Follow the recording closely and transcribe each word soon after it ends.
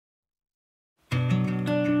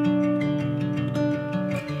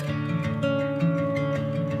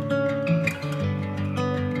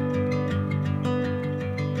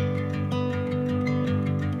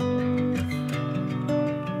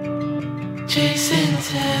Chasing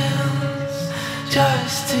tails,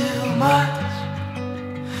 just too much,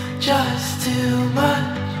 just too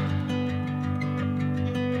much.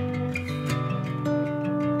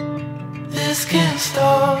 This can't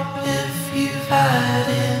stop if you've had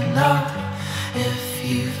enough, if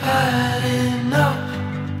you've had enough.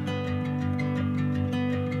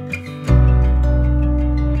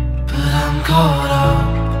 But I'm caught up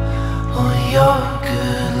on your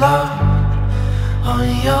good luck, on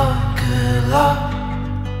your good luck.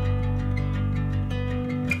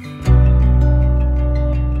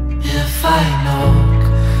 If I knock,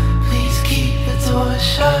 please keep the door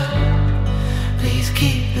shut, please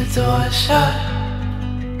keep the door shut.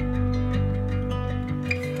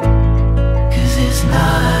 'Cause it's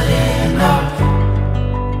not enough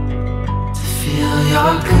to feel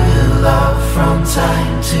your good love from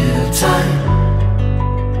time to time.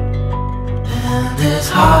 And it's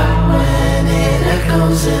hard when it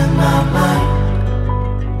echoes in my mind.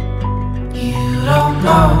 You don't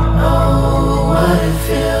know what it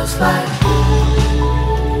feels like.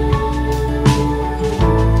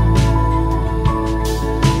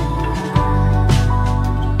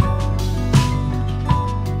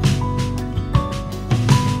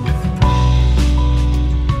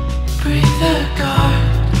 Break the guard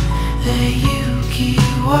that you keep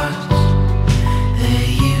watch, that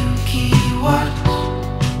you keep watch.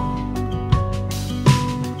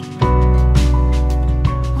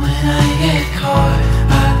 When I get caught,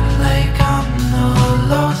 I like I'm no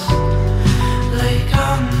loss, like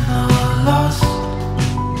I'm no loss.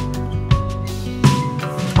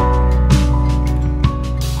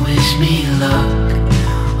 Wish me luck,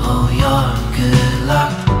 oh your good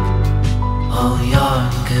luck, oh your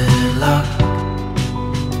good luck.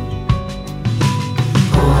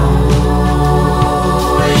 Oh,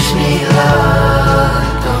 wish me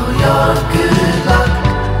luck, oh your good luck.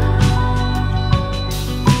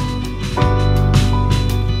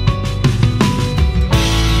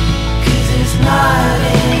 'Cause it's not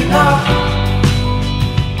enough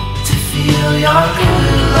to feel your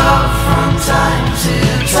good love from time to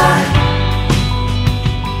time.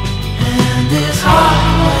 And it's hard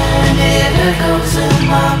when it echoes in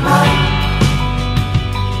my mind.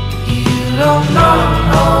 You don't know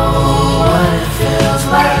what it feels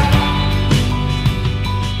like.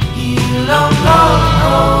 You don't know